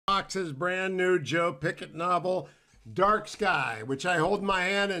Box's brand new Joe Pickett novel, Dark Sky, which I hold in my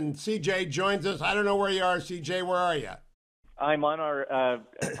hand, and CJ joins us. I don't know where you are, CJ. Where are you? I'm on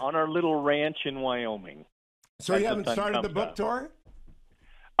our little ranch in Wyoming. So you haven't started the book tour?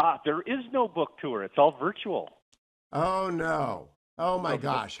 There is no book tour. It's all virtual. Oh no! Oh my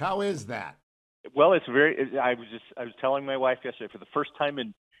gosh! How is that? Well, it's very. I was telling my wife yesterday, for the first time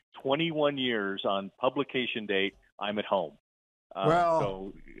in 21 years on publication date, I'm at home.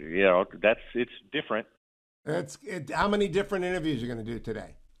 So it's different. How many different interviews are you going to do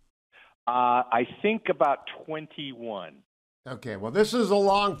today? I think about 21. Okay, well, this is a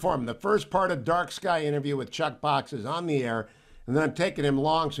long form. The first part of Dark Sky interview with Chuck Box is on the air, and then I'm taking him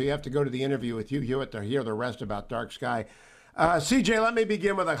long, so you have to go to the interview with Hugh Hewitt to hear the rest about Dark Sky. CJ, let me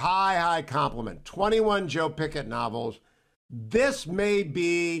begin with a high compliment. 21 Joe Pickett novels. This may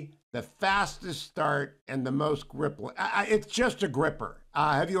be the fastest start and the most gripping. It's just a gripper.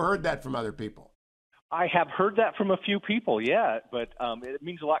 Have you heard that from other people? I have heard that from a few people, yeah, but it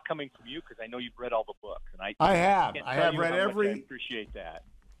means a lot coming from you because I know you've read all the books, and I have read every. I appreciate that.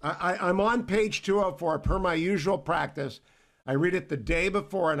 I'm on page 204 per my usual practice. I read it the day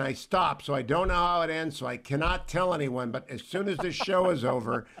before and I stop, so I don't know how it ends, so I cannot tell anyone. But as soon as this show is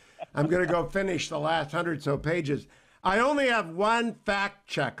over, I'm going to go finish the last 100 so pages. I only have one fact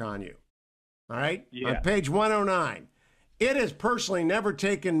check on you. All right, yeah. On page 109. It has personally never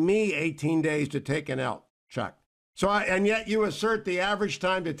taken me 18 days to take an elk, Chuck. And yet you assert the average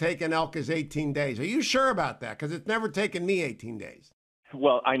time to take an elk is 18 days. Are you sure about that? Because it's never taken me 18 days.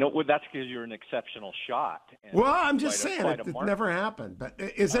 Well, I know that's because you're an exceptional shot. Well, I'm just saying it never happened. But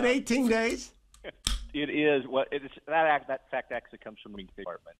is it 18 days? It is. Well, that fact actually comes from the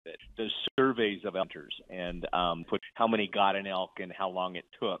department that does surveys of hunters and put how many got an elk and how long it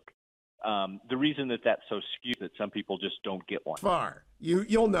took. The reason that's so skewed that some people just don't get one.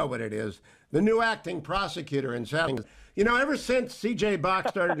 You'll know what it is. The new acting prosecutor in South. Ever since C.J. Box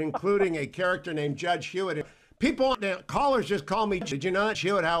started including a character named Judge Hewitt, callers just call me, did you know that,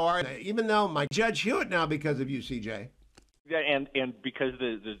 Hewitt, how are you? Even though my Judge Hewitt now because of you, C.J. Yeah, and because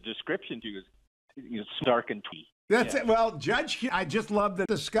the description to you is stark and twee. That's it. Well, Judge Hewitt, I just love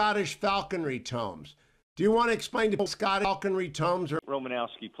the Scottish falconry tomes. Do you want to explain to Scott falconry tomes?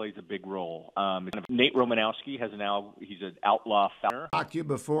 Romanowski plays a big role. Nate Romanowski he's an outlaw falconer. I talked to you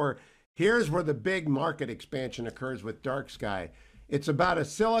before. Here's where the big market expansion occurs with Dark Sky. It's about a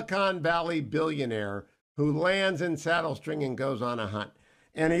Silicon Valley billionaire who lands in Saddle String and goes on a hunt.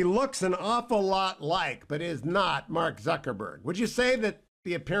 And he looks an awful lot like, but is not, Mark Zuckerberg. Would you say that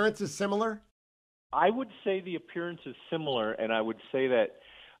the appearance is similar? I would say the appearance is similar, and I would say that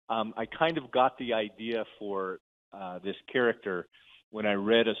I kind of got the idea for this character when I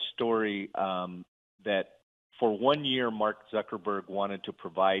read a story that for 1 year, Mark Zuckerberg wanted to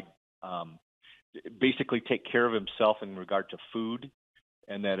provide, basically take care of himself in regard to food,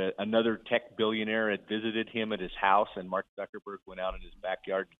 and that another tech billionaire had visited him at his house, and Mark Zuckerberg went out in his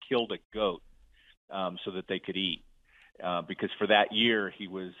backyard and killed a goat so that they could eat. Because for that year, he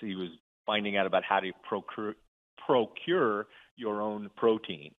was finding out about how to procure your own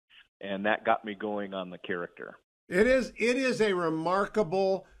protein. And that got me going on the character. It is a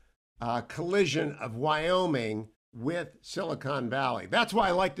remarkable collision of Wyoming with Silicon Valley. That's why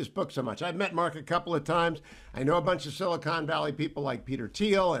I like this book so much. I've met Mark a couple of times. I know a bunch of Silicon Valley people like Peter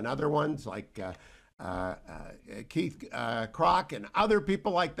Thiel and other ones like Keith Kroc and other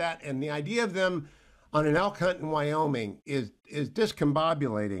people like that. And the idea of them on an elk hunt in Wyoming is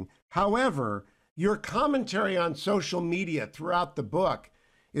discombobulating. However, your commentary on social media throughout the book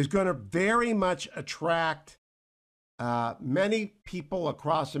is going to very much attract many people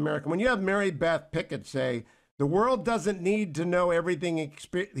across America. When you have Mary Beth Pickett say, the world doesn't need to know everything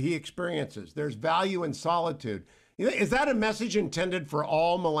he experiences. There's value in solitude. Is that a message intended for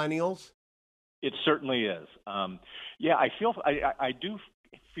all millennials? It certainly is. I do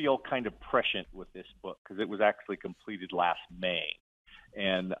feel kind of prescient with this book because it was actually completed last May.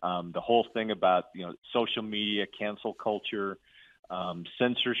 And the whole thing about social media, cancel culture,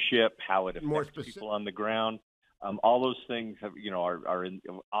 censorship, how it affects people on the ground. All those things are in,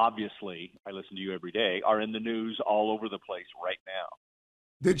 obviously, I listen to you every day, are in the news all over the place right now.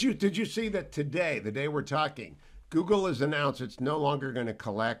 Did you see that today, the day we're talking, Google has announced it's no longer going to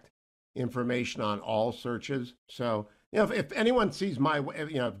collect information on all searches. So, if anyone sees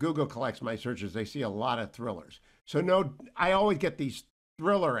if Google collects my searches, they see a lot of thrillers. So I always get these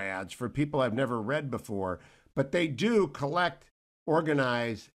thriller ads for people I've never read before, but they do collect,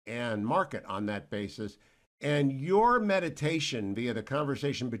 organize, and market on that basis. And your meditation via the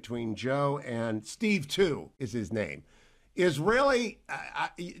conversation between Joe and Steve, too, is his name, is really,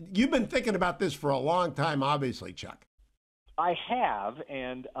 you've been thinking about this for a long time, obviously, Chuck. I have,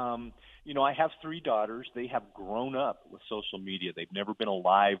 and I have three daughters. They have grown up with social media. They've never been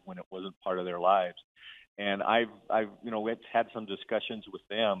alive when it wasn't part of their lives. And I've had some discussions with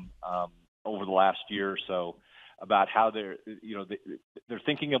them over the last year or so about how they're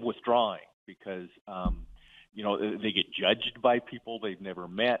thinking of withdrawing because they get judged by people they've never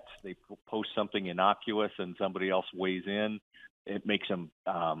met. They post something innocuous and somebody else weighs in. It makes them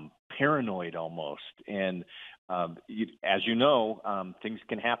paranoid almost. And as you know, things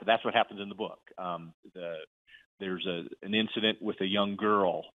can happen. That's what happens in the book. There's an incident with a young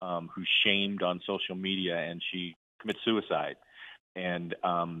girl who's shamed on social media, and she commits suicide. And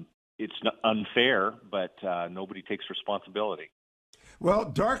it's unfair, but nobody takes responsibility. Well,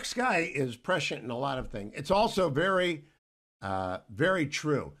 Dark Sky is prescient in a lot of things. It's also very, very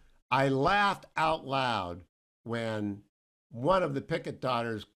true. I laughed out loud when one of the Pickett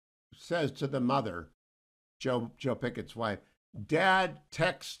daughters says to the mother, Joe Pickett's wife, "Dad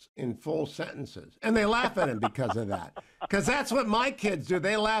texts in full sentences." And they laugh at him because of that. Because that's what my kids do.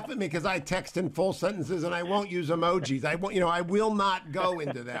 They laugh at me because I text in full sentences and I won't use emojis. I will not go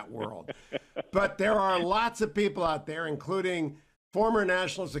into that world. But there are lots of people out there, including former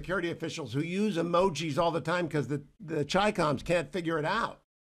national security officials, who use emojis all the time because the Chi-Coms can't figure it out.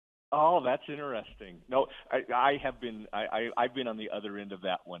 Oh, that's interesting. No, I've been on the other end of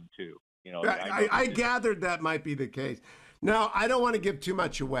that one too. I gathered that might be the case. Now, I don't want to give too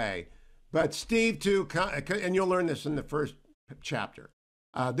much away, but Steve, too, and you'll learn this in the first chapter.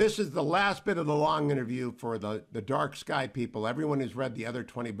 This is the last bit of the long interview for the Dark Sky people. Everyone who's read the other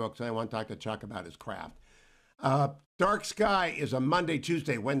 20 books, I want to talk to Chuck about his craft. Dark Sky is a Monday,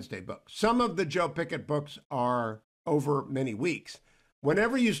 Tuesday, Wednesday book. Some of the Joe Pickett books are over many weeks.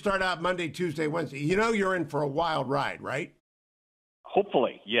 Whenever you start out Monday, Tuesday, Wednesday, you're in for a wild ride, right?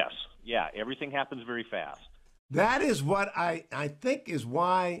 Hopefully, yes. Yeah, everything happens very fast. That is what I think is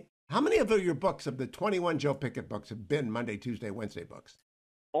why. How many of your books, of the 21 Joe Pickett books, have been Monday, Tuesday, Wednesday books?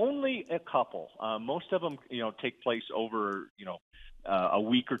 Only a couple. Most of them, take place over, a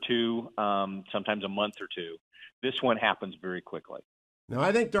week or two, sometimes a month or two. This one happens very quickly. Now,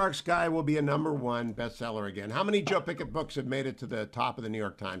 I think Dark Sky will be a #1 bestseller again. How many Joe Pickett books have made it to the top of the New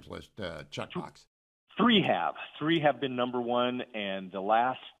York Times list, Chuck Fox? Three have been #1, and the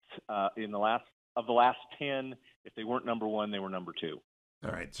last 10, if they weren't #1, they were #2.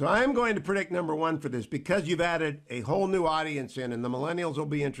 All right, so I'm going to predict #1 for this because you've added a whole new audience in, and the millennials will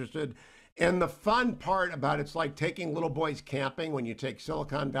be interested. And the fun part about it's like taking little boys camping when you take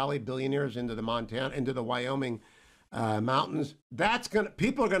Silicon Valley billionaires into the Wyoming mountains.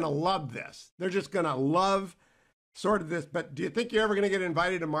 People are gonna love this. They're just gonna love sort of this. But do you think you're ever gonna get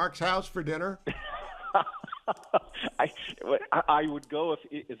invited to Mark's house for dinner? I would go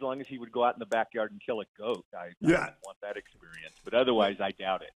as long as he would go out in the backyard and kill a goat. I want that experience, but otherwise, I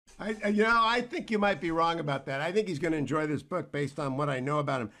doubt it. I think you might be wrong about that. I think he's going to enjoy this book based on what I know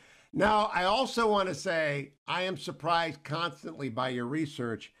about him. Now, I also want to say I am surprised constantly by your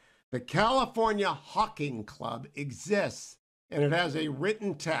research. The California Hawking Club exists, and it has a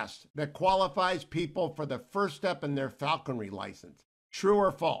written test that qualifies people for the first step in their falconry license. True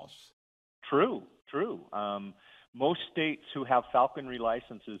or false? True. Most states who have falconry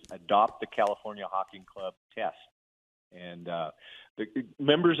licenses adopt the California Hawking Club test. And the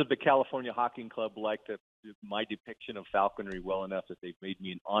members of the California Hawking Club like my depiction of falconry well enough that they've made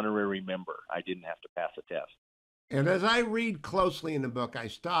me an honorary member. I didn't have to pass a test. And as I read closely in the book, I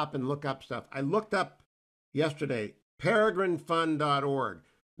stop and look up stuff. I looked up yesterday, peregrinefund.org.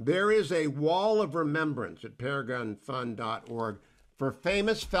 There is a wall of remembrance at peregrinefund.org for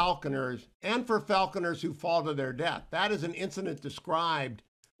famous falconers and for falconers who fall to their death. That is an incident described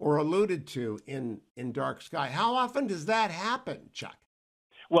or alluded to in Dark Sky. How often does that happen, Chuck?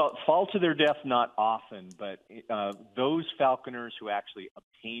 Well, fall to their death not often, but those falconers who actually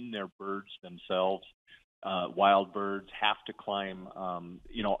obtain their birds themselves, wild birds, have to climb, on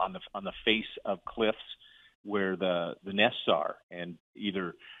the face of cliffs where the nests are, and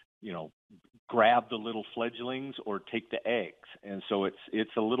either, grab the little fledglings or take the eggs. And so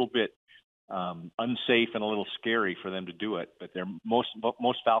it's a little bit unsafe and a little scary for them to do it. But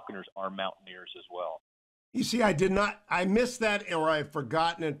most falconers are mountaineers as well. You see, I missed that, or I've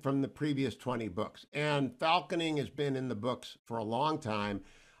forgotten it from the previous 20 books. And falconing has been in the books for a long time.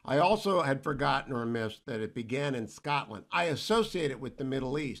 I also had forgotten or missed that it began in Scotland. I associate it with the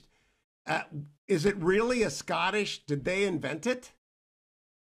Middle East. Is it really a Scottish? Did they invent it?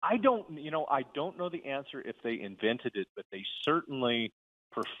 I don't know the answer if they invented it, but they certainly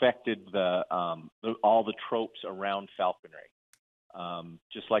perfected all the tropes around falconry,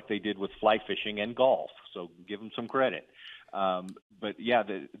 just like they did with fly fishing and golf. So give them some credit. But yeah,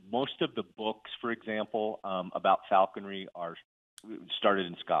 most of the books, for example, about falconry are started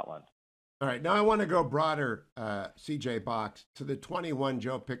in Scotland. All right, now I want to go broader, C.J. Box, to the 21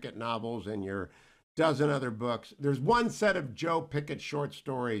 Joe Pickett novels and your dozen other books. There's one set of Joe Pickett short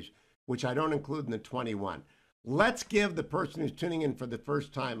stories, which I don't include in the 21. Let's give the person who's tuning in for the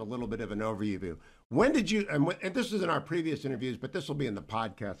first time a little bit of an overview. When did you, and this is in our previous interviews, but this will be in the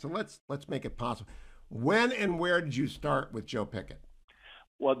podcast, so let's make it possible. When and where did you start with Joe Pickett?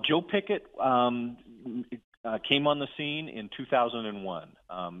 Well, Joe Pickett came on the scene in 2001.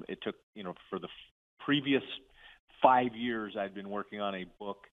 It took, for the previous 5 years, I'd been working on a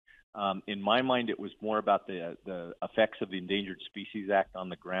book. In my mind, it was more about the effects of the Endangered Species Act on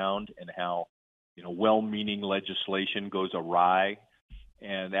the ground and how, well-meaning legislation goes awry.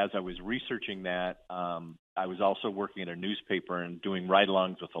 And as I was researching that, I was also working at a newspaper and doing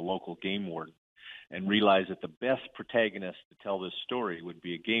ride-alongs with a local game warden, and realized that the best protagonist to tell this story would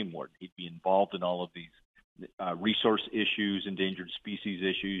be a game warden. He'd be involved in all of these resource issues, endangered species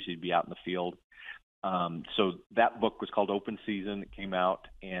issues. He'd be out in the field. So that book was called Open Season. It came out,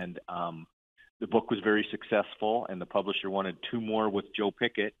 and the book was very successful, and the publisher wanted 2 more with Joe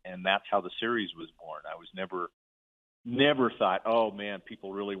Pickett, and that's how the series was born. I was never thought, oh man,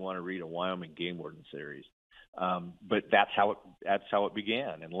 people really want to read a Wyoming game warden series. But that's how it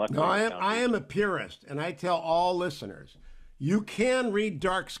began. And luckily, no, I am a purist, and I tell all listeners, you can read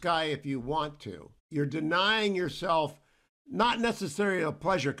Dark Sky if you want to. You're denying yourself not necessarily a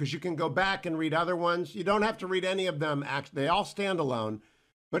pleasure, because you can go back and read other ones. You don't have to read any of them. Actually, they all stand alone.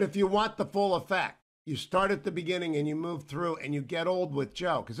 But if you want the full effect, you start at the beginning and you move through, and you get old with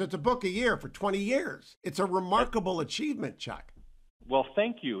Joe, because it's a book a year for 20 years. It's a remarkable achievement, Chuck. Well,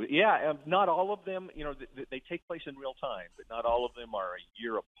 thank you. Yeah, not all of them, they take place in real time, but not all of them are a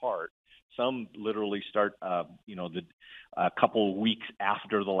year apart. Some literally start, a couple of weeks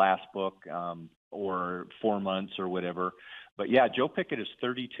after the last book, or 4 months or whatever. But yeah, Joe Pickett is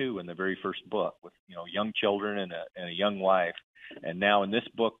 32 in the very first book, with young children and a young wife. And now in this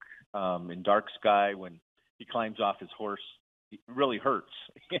book, in Dark Sky, when he climbs off his horse, it really hurts.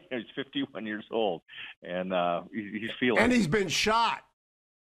 He's 51 years old, and he's feeling. And he's been shot.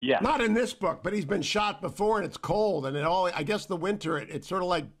 Yeah. Not in this book, but he's been shot before, and it's cold, and I guess the winter, it's sort of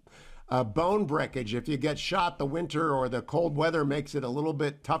like bone breakage. If you get shot, the winter or the cold weather makes it a little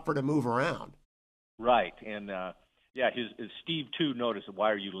bit tougher to move around. Right, and his Steve too noticed,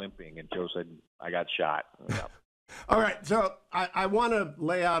 why are you limping? And Joe said, I got shot. Yeah. All right, so I want to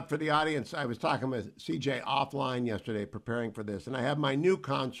lay out for the audience. I was talking with CJ offline yesterday preparing for this, and I have my new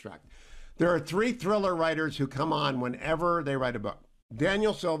construct. There are 3 thriller writers who come on whenever they write a book: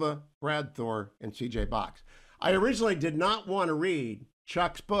 Daniel Silva, Brad Thor, and CJ Box. I originally did not want to read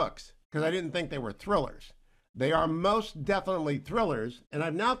Chuck's books because I didn't think they were thrillers. They are most definitely thrillers, and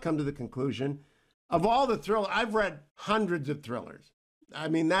I've now come to the conclusion of all the thrillers. I've read hundreds of thrillers. I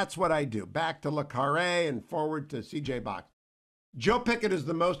mean, that's what I do. Back to Le Carré and forward to C.J. Box. Joe Pickett is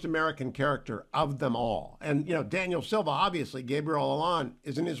the most American character of them all. And, Daniel Silva, obviously, Gabriel Allon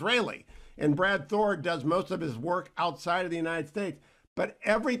is an Israeli. And Brad Thor does most of his work outside of the United States. But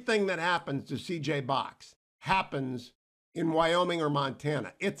everything that happens to C.J. Box happens in Wyoming or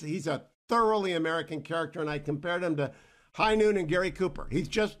Montana. He's a thoroughly American character, and I compared him to High Noon and Gary Cooper.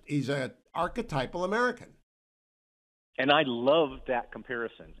 He's an archetypal American. And I love that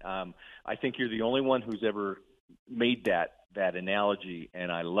comparison. I think you're the only one who's ever made that analogy,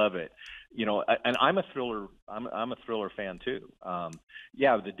 and I love it. And I'm a thriller. I'm a thriller fan too.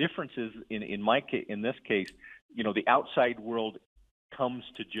 The difference is in this case, the outside world comes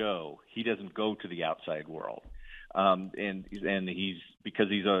to Joe. He doesn't go to the outside world, and because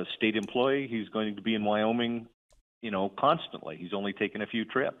he's a state employee, he's going to be in Wyoming, constantly. He's only taken a few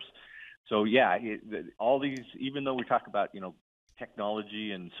trips. So yeah, all these, even though we talk about,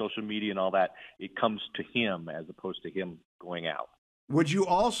 technology and social media and all that, it comes to him as opposed to him going out. Would you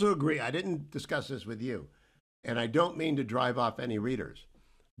also agree, I didn't discuss this with you, and I don't mean to drive off any readers,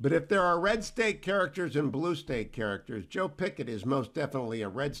 but if there are red state characters and blue state characters, Joe Pickett is most definitely a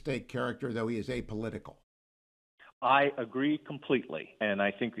red state character, though he is apolitical. I agree completely, and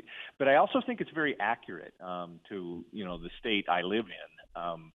I also think it's very accurate to the state I live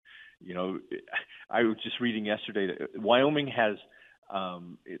in. I was just reading yesterday that Wyoming has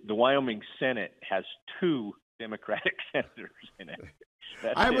the Wyoming Senate has 2 Democratic senators in it.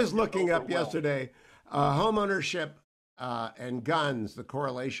 I was looking up yesterday home ownership and guns, the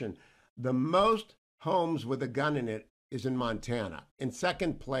correlation. The most homes with a gun in it is in Montana. In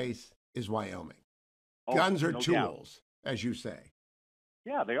second place is Wyoming. Oh, Guns are no tools, doubt. as you say.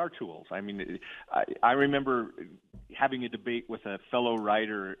 Yeah, they are tools. I mean, I remember having a debate with a fellow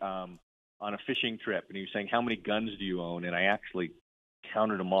writer on a fishing trip, and he was saying, "How many guns do you own?" And I actually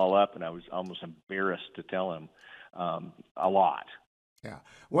counted them all up, and I was almost embarrassed to tell him a lot. Yeah.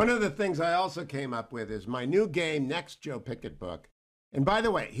 One of the things I also came up with is my new game, next Joe Pickett book. And by the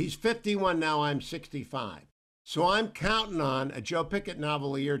way, he's 51 now, I'm 65. So I'm counting on a Joe Pickett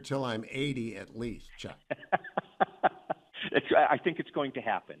novel a year till I'm 80 at least, Chuck. I think it's going to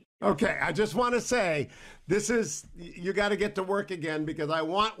happen. Okay, I just want to say, you got to get to work again because I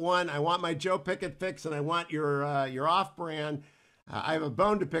want one. I want my Joe Pickett fix, and I want your off-brand. I have a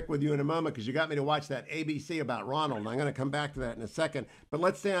bone to pick with you in a moment because you got me to watch that ABC about Ronald, and I'm going to come back to that in a second. But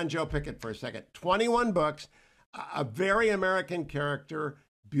let's stay on Joe Pickett for a second. 21 books, a very American character,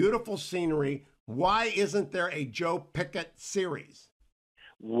 beautiful scenery. Why isn't there a Joe Pickett series?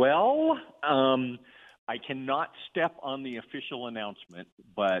 Well, I cannot step on the official announcement,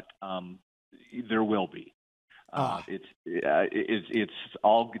 but there will be. It's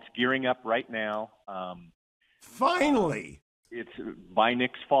gearing up right now. Finally. It's by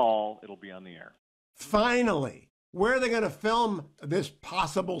next fall. It'll be on the air. Finally. Where are they going to film this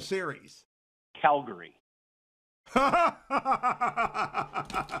possible series? Calgary.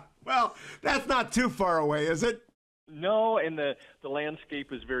 Well, that's not too far away, is it? No, and the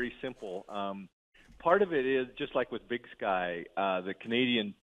landscape is very simple. Part of it is, just like with Big Sky, the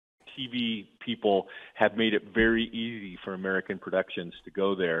Canadian TV people have made it very easy for American productions to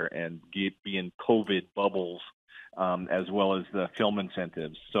go there and be in COVID bubbles, as well as the film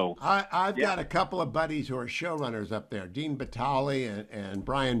incentives. So I've got a couple of buddies who are showrunners up there, Dean Batali and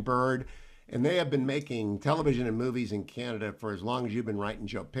Brian Bird, and they have been making television and movies in Canada for as long as you've been writing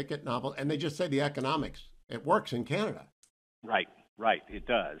Joe Pickett novels, and they just say the economics, it works in Canada. Right, it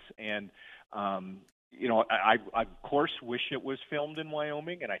does. And I of course wish it was filmed in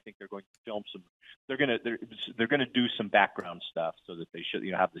Wyoming, and I think they're going to film some. They're going to do some background stuff so that they should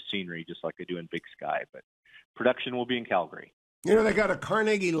have the scenery just like they do in Big Sky. But production will be in Calgary. They got a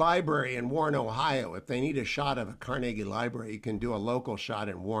Carnegie Library in Warren, Ohio. If they need a shot of a Carnegie Library, you can do a local shot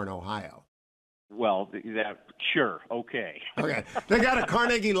in Warren, Ohio. Well, sure, okay. Okay, they got a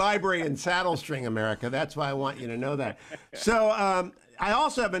Carnegie Library in Saddle String, America. That's why I want you to know that. So I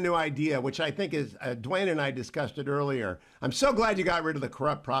also have a new idea, which I think is, Dwayne and I discussed it earlier. I'm so glad you got rid of the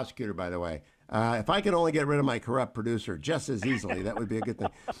corrupt prosecutor, by the way. If I could only get rid of my corrupt producer just as easily, that would be a good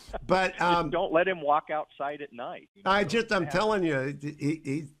thing. But don't let him walk outside at night. I'm telling you,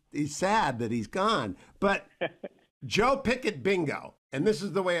 he's sad that he's gone. But Joe Pickett bingo, and this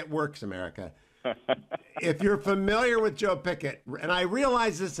is the way it works, America. If you're familiar with Joe Pickett, and I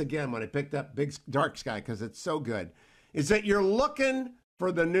realized this again when I picked up Big Dark Sky because it's so good, is that you're looking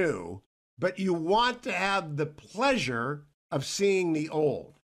for the new, but you want to have the pleasure of seeing the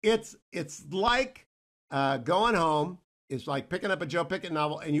old. It's like going home. It's like picking up a Joe Pickett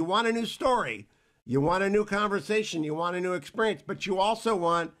novel, and you want a new story. You want a new conversation. You want a new experience, but you also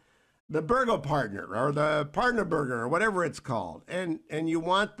want the burger partner or the partner burger or whatever it's called. And you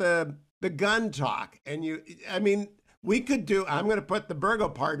want the gun talk. And I'm going to put the burger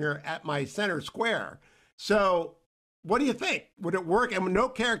partner at my center square. So what do you think? Would it work? And no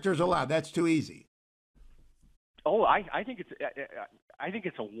characters allowed. That's too easy. Oh, I think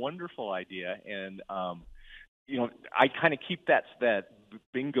it's a wonderful idea. And, I kind of keep that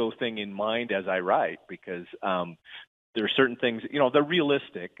bingo thing in mind as I write because, there are certain things, they're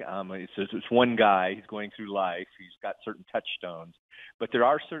realistic. It's one guy, he's going through life, he's got certain touchstones, but there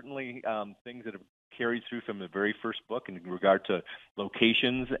are certainly things that have carried through from the very first book in regard to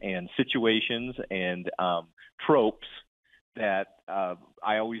locations and situations and tropes that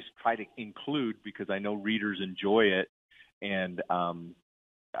I always try to include because I know readers enjoy it, and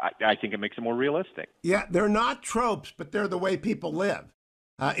I think it makes it more realistic. Yeah, they're not tropes, but they're the way people live.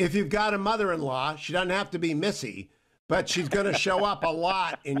 If you've got a mother-in-law, she doesn't have to be Missy, but she's going to show up a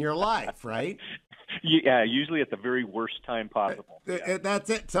lot in your life, right? Yeah, usually at the very worst time possible. Yeah. That's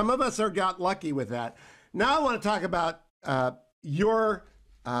it. Some of us got lucky with that. Now I want to talk about your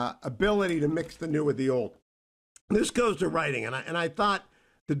ability to mix the new with the old. This goes to writing, and I thought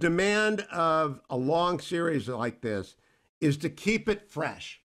the demand of a long series like this is to keep it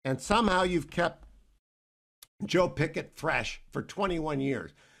fresh. And somehow you've kept Joe Pickett fresh for 21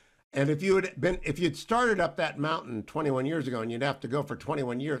 years. And if you'd started up that mountain 21 years ago and you'd have to go for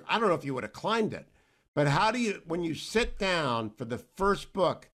 21 years, I don't know if you would have climbed it. But when you sit down for the first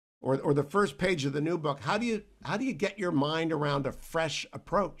book or the first page of the new book, how do you get your mind around a fresh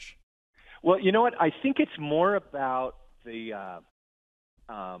approach? Well, you know what? I think it's more about the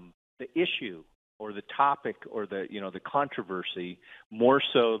issue or the topic or the controversy more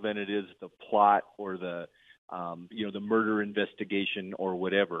so than it is the plot or the the murder investigation or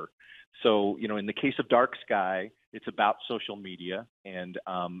whatever. So, in the case of Dark Sky, it's about social media, and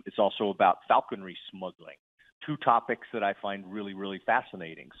it's also about falconry smuggling, two topics that I find really, really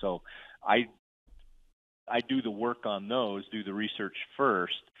fascinating. So I do the work on those, do the research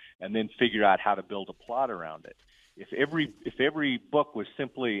first, and then figure out how to build a plot around it. If every book was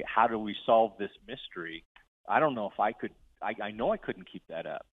simply how do we solve this mystery, I don't know if I could. I know I couldn't keep that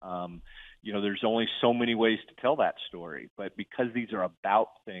up. There's only so many ways to tell that story, but because these are about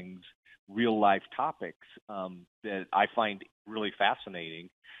things, real life topics that I find really fascinating,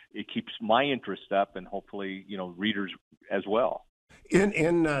 it keeps my interest up, and hopefully, readers as well.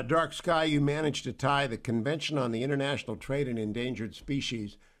 In Dark Sky, you managed to tie the Convention on the International Trade in Endangered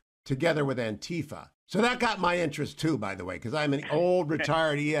Species together with Antifa. So that got my interest too, by the way, because I'm an old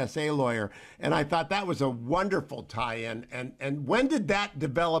retired ESA lawyer, and I thought that was a wonderful tie-in. And when did that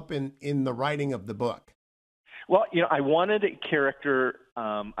develop in the writing of the book? Well, I wanted a character.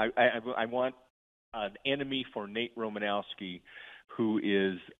 I want an enemy for Nate Romanowski, who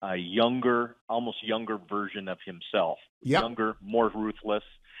is a almost younger version of himself. Yep. Younger, more ruthless,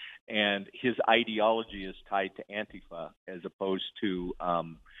 and his ideology is tied to Antifa as opposed to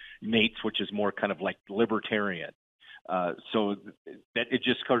Nate's, which is more kind of like libertarian. So that it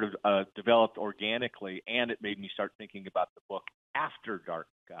just sort of developed organically, and it made me start thinking about the book after Dark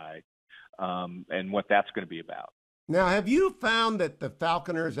Sky and what that's going to be about. Now, have you found that the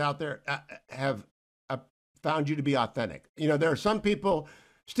falconers out there have found you to be authentic? There are some people.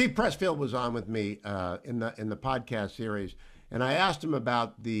 Steve Pressfield was on with me in the podcast series, and I asked him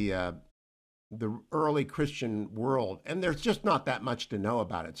about the early Christian world, and there's just not that much to know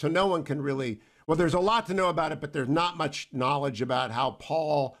about it. So no one can really. Well, there's a lot to know about it, but there's not much knowledge about how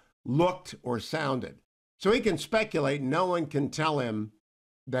Paul looked or sounded. So he can speculate. No one can tell him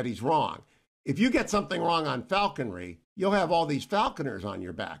that he's wrong. If you get something wrong on falconry, you'll have all these falconers on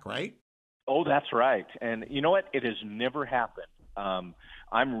your back, right? Oh, that's right. And you know what? It has never happened.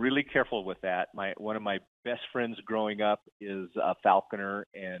 I'm really careful with that. One of my best friends growing up is a falconer,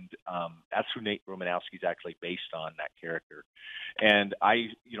 and that's who Nate Romanowski is actually based on, that character. And I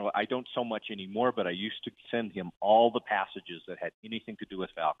don't so much anymore, but I used to send him all the passages that had anything to do with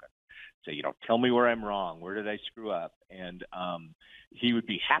falcon. Say, tell me where I'm wrong. Where did I screw up? And he would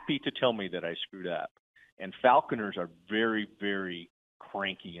be happy to tell me that I screwed up. And falconers are very, very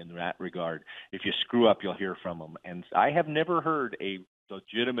cranky in that regard. If you screw up, you'll hear from them. And I have never heard a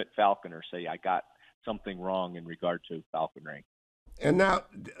legitimate falconer say, I got something wrong in regard to falconry. And now,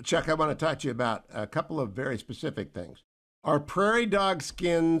 Chuck, I want to talk to you about a couple of very specific things. Are prairie dog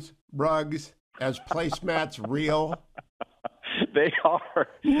skins rugs as placemats real? They are.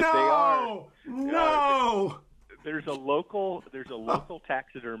 No, they are. No. There's a local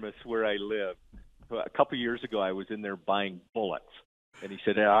taxidermist where I live. A couple of years ago, I was in there buying bullets, and he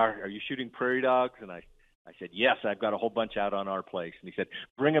said, "Are you shooting prairie dogs?" And I said, "Yes, I've got a whole bunch out on our place." And he said,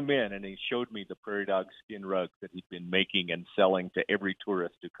 "Bring them in." And he showed me the prairie dog skin rugs that he'd been making and selling to every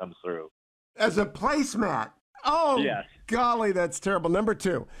tourist who comes through. As a placemat. Oh, yes. Golly, that's terrible. Number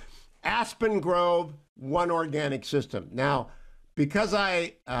 2, Aspen Grove, one organic system. Now, because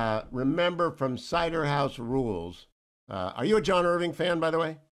I remember from Cider House Rules, are you a John Irving fan, by the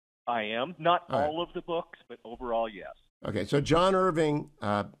way? I am. Not all of the books, but overall, yes. Okay, so John Irving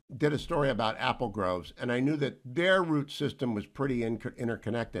did a story about apple groves, and I knew that their root system was pretty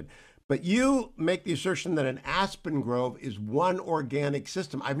interconnected. But you make the assertion that an aspen grove is one organic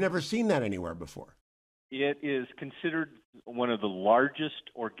system. I've never seen that anywhere before. It is considered one of the largest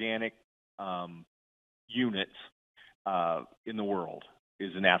organic units in the world.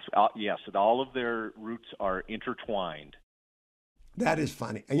 Is an aspen. Yes, all of their roots are intertwined. That is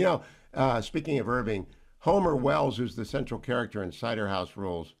funny. And speaking of Irving, Homer Wells, who's the central character in Cider House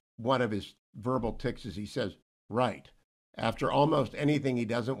Rules, one of his verbal tics is he says, right, after almost anything he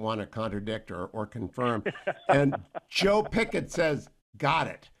doesn't want to contradict or confirm. And Joe Pickett says, got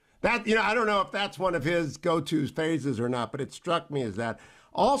it. That, I don't know if that's one of his go-to phases or not, but it struck me as that.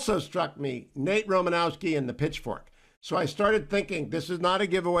 Also struck me, Nate Romanowski and the pitchfork. So I started thinking, this is not a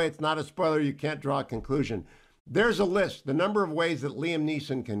giveaway. It's not a spoiler. You can't draw a conclusion. There's a list, the number of ways that Liam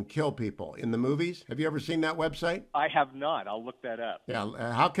Neeson can kill people in the movies. Have you ever seen that website? I have not. I'll look that up.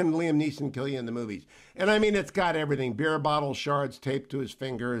 Yeah. How can Liam Neeson kill you in the movies? And I mean, it's got everything. Beer bottle shards taped to his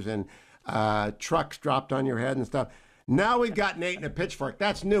fingers and trucks dropped on your head and stuff. Now we've got Nate and a pitchfork.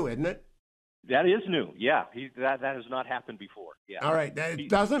 That's new, isn't it? That is new. Yeah. That has not happened before. Yeah. All right. It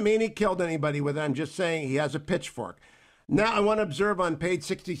doesn't mean he killed anybody with it. I'm just saying he has a pitchfork. Now, I want to observe on page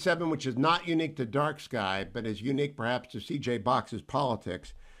 67, which is not unique to Dark Sky, but is unique perhaps to C.J. Box's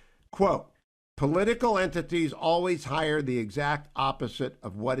politics. Quote, political entities always hire the exact opposite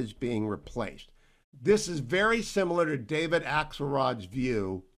of what is being replaced. This is very similar to David Axelrod's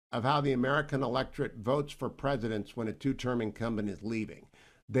view of how the American electorate votes for presidents when a two-term incumbent is leaving.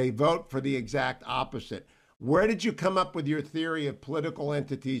 They vote for the exact opposite. Where did you come up with your theory of political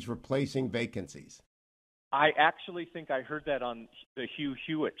entities replacing vacancies? I actually think I heard that on the Hugh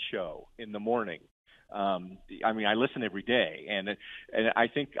Hewitt show in the morning. I mean, I listen every day, and I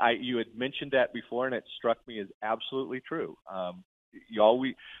think you had mentioned that before, and it struck me as absolutely true. You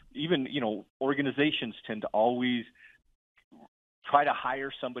always, even organizations tend to always try to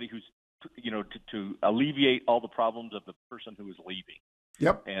hire somebody who's, to alleviate all the problems of the person who is leaving.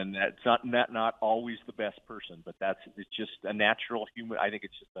 Yep. And that's not always the best person, but it's just a natural human. I think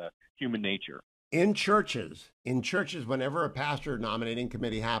it's just a human nature. In churches, whenever a pastor nominating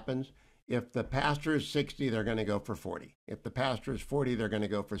committee happens, if the pastor is 60, they're going to go for 40. If the pastor is 40, they're going to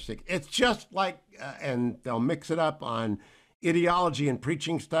go for 60. It's just like, and they'll mix it up on ideology and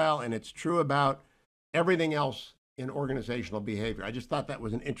preaching style, and it's true about everything else in organizational behavior. I just thought that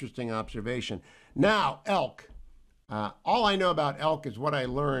was an interesting observation. Now, elk. All I know about elk is what I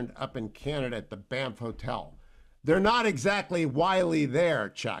learned up in Canada at the Banff Hotel. They're not exactly wily there,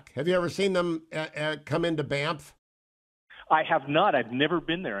 Chuck. Have you ever seen them come into Banff? I have not. I've never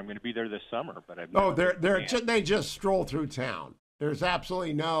been there. I'm going to be there this summer, but I've never they just stroll through town. There's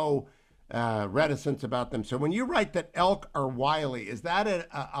absolutely no reticence about them. So when you write that elk are wily, is that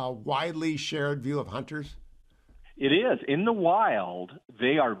a widely shared view of hunters? It is. In the wild,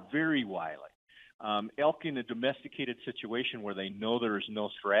 they are very wily. Elk in a domesticated situation where they know there is no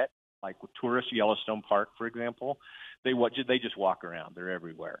threat, like with tourists, Yellowstone Park, for example, they just walk around. They're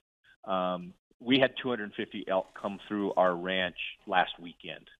everywhere. We had 250 elk come through our ranch last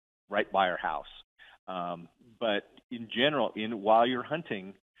weekend, right by our house. But in general, while you're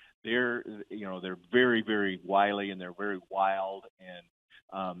hunting, they're very, very wily, and they're very wild,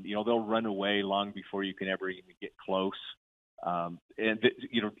 and they'll run away long before you can ever even get close. A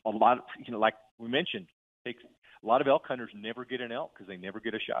lot of, like we mentioned, a lot of elk hunters never get an elk because they never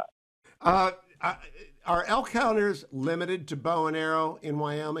get a shot. Are elk hunters limited to bow and arrow in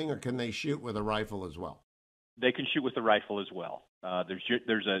Wyoming, or can they shoot with a rifle as well? They can shoot with a rifle as well.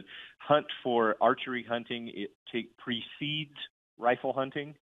 There's a hunt for archery hunting. It precedes rifle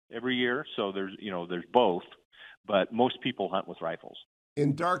hunting every year, so there's both, but most people hunt with rifles.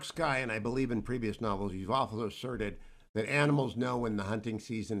 In Dark Sky, and I believe in previous novels, you've also asserted that animals know when the hunting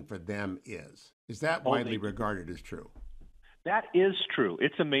season for them is. Is that widely regarded as true? That is true.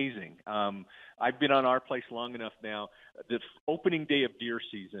 It's amazing. I've been on our place long enough now. The opening day of deer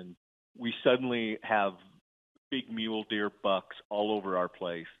season, we suddenly have big mule deer bucks all over our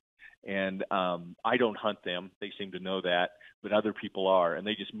place. And I don't hunt them. They seem to know that, but other people are, and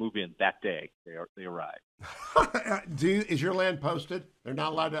they just move in that day. They arrive. Is your land posted? They're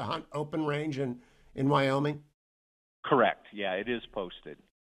not allowed to hunt open range in Wyoming? Correct. Yeah, it is posted.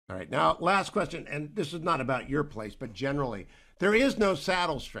 All right. Now, last question, and this is not about your place, but generally, there is no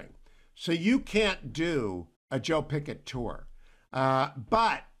saddle string. So you can't do a Joe Pickett tour.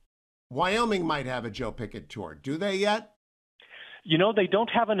 But Wyoming might have a Joe Pickett tour. Do they yet? They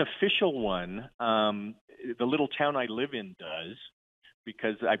don't have an official one. The little town I live in does,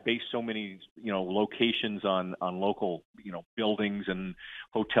 because I base so many, locations on local, buildings and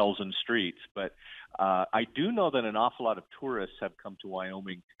hotels and streets. But I do know that an awful lot of tourists have come to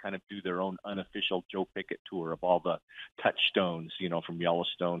Wyoming to kind of do their own unofficial Joe Pickett tour of all the touchstones, from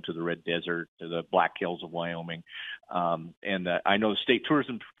Yellowstone to the Red Desert to the Black Hills of Wyoming. And I know the State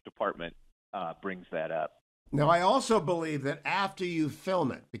Tourism Department brings that up. Now, I also believe that after you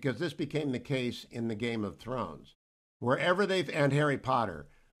film it, because this became the case in the Game of Thrones, and Harry Potter,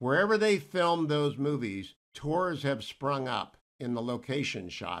 wherever they filmed those movies, tours have sprung up in the location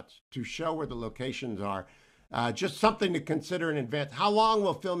shots to show where the locations are. Just something to consider in advance. How long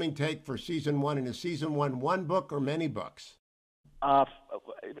will filming take for season one? And is season one book or many books?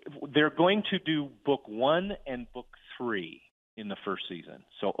 They're going to do book 1 and book 3 in the first season.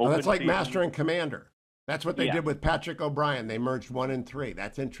 So that's like Master and Commander. That's what they did with Patrick O'Brien. They merged 1 and 3.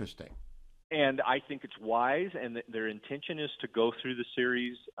 That's interesting. And I think it's wise, and their intention is to go through the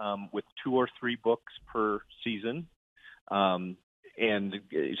series with 2 or 3 books per season, and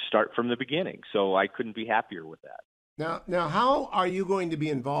start from the beginning. So I couldn't be happier with that. Now, how are you going to be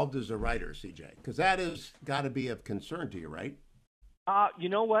involved as a writer, CJ? Because that has got to be of concern to you, right? You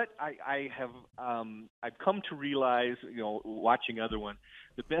know what? I've come to realize, watching other one,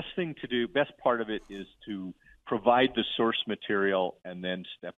 the best thing to do, best part of it is to provide the source material and then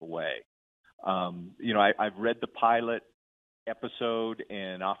step away. I've read the pilot episode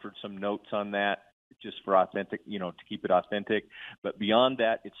and offered some notes on that just for authentic, to keep it authentic. But beyond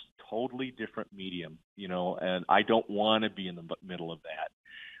that, it's totally different medium, and I don't want to be in the middle of that.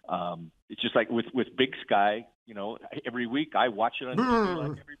 It's just like with Big Sky, every week I watch it on TV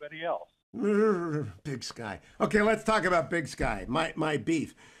like everybody else. Big Sky. Okay, let's talk about Big Sky. My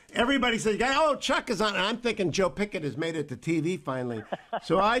beef. Everybody says, "Oh, Chuck is on." And I'm thinking Joe Pickett has made it to TV finally.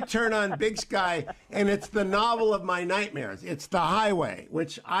 So I turn on Big Sky, and it's the novel of my nightmares. It's The Highway,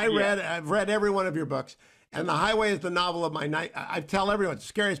 which I read. I've read every one of your books, and The Highway is the novel of my night. I tell everyone it's the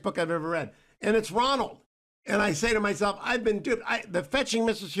scariest book I've ever read, and it's Ronald. And I say to myself, I've been duped. The Fetching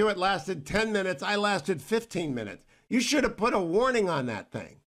Mrs. Hewitt lasted 10 minutes. I lasted 15 minutes. You should have put a warning on that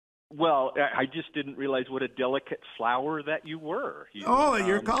thing. Well, I just didn't realize what a delicate flower that you were.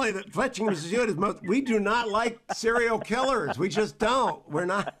 You're calling it Fletching Mrs. Hewitt is most. We do not like serial killers. We just don't. We're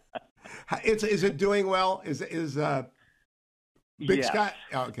not. Is it doing well? Is Big Sky?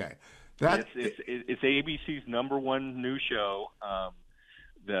 Okay, it's ABC's #1 new show.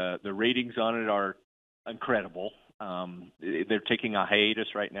 The ratings on it are incredible. They're taking a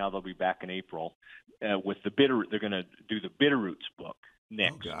hiatus right now. They'll be back in April with the Bitter. They're going to do the Bitterroots book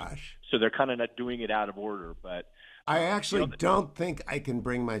next. Oh gosh! So they're kind of not doing it out of order, but I actually don't think I can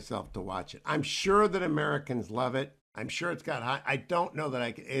bring myself to watch it. I'm sure that Americans love it. I'm sure it's got high. I don't know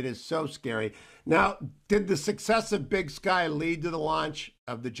that it is so scary. Now, did the success of Big Sky lead to the launch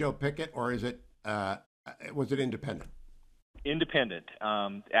of the Joe Pickett, or is it was it independent? Independent.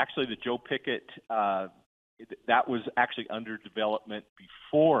 Actually, the Joe Pickett that was actually under development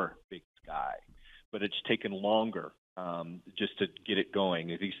before Big Sky, but it's taken longer. Just to get it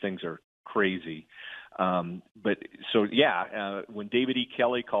going. These things are crazy. When David E.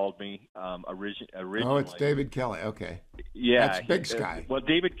 Kelly called me originally. Oh, it's David Kelly. Okay. Yeah. That's Big Sky.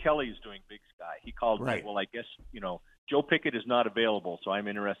 David Kelly is doing Big Sky. He called me, well, I guess, Joe Pickett is not available, so I'm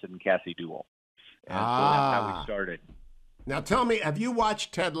interested in Cassie Duell. And so that's how we started. Now tell me, have you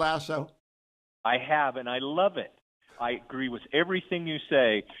watched Ted Lasso? I have, and I love it. I agree with everything you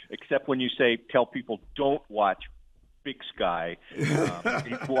say, except when you tell people don't watch Big Sky,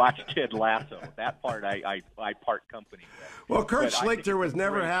 watch Ted Lasso. That part I part company with. Well, Kurt Schlichter was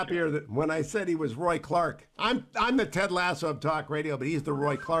never happier when I said he was Roy Clark. I'm the Ted Lasso of talk radio, but he's the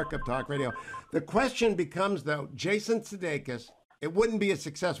Roy Clark of talk radio. The question becomes, though, Jason Sudeikis, it wouldn't be a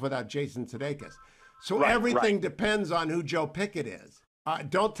success without Jason Sudeikis. So everything depends on who Joe Pickett is.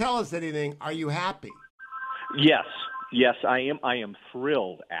 Don't tell us anything. Are you happy? Yes, I am. I am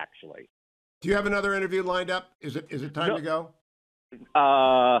thrilled, actually. Do you have another interview lined up? Is it time to go?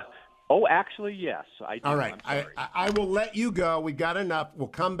 Actually, yes. I do. All right. I will let you go. We got enough. We'll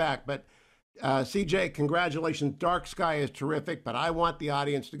come back. But CJ, congratulations. Dark Sky is terrific, but I want the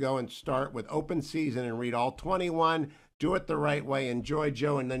audience to go and start with Open Season and read all 21. Do it the right way. Enjoy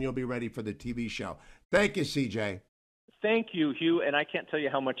Joe, and then you'll be ready for the TV show. Thank you, CJ. Thank you, Hugh. And I can't tell you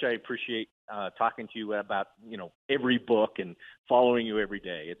how much I appreciate talking to you about every book and following you every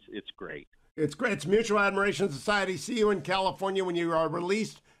day. It's great. It's great. It's Mutual Admiration Society. See you in California when you are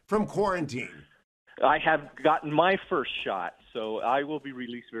released from quarantine. I have gotten my first shot, so I will be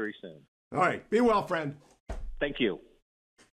released very soon. All right. Be well, friend. Thank you.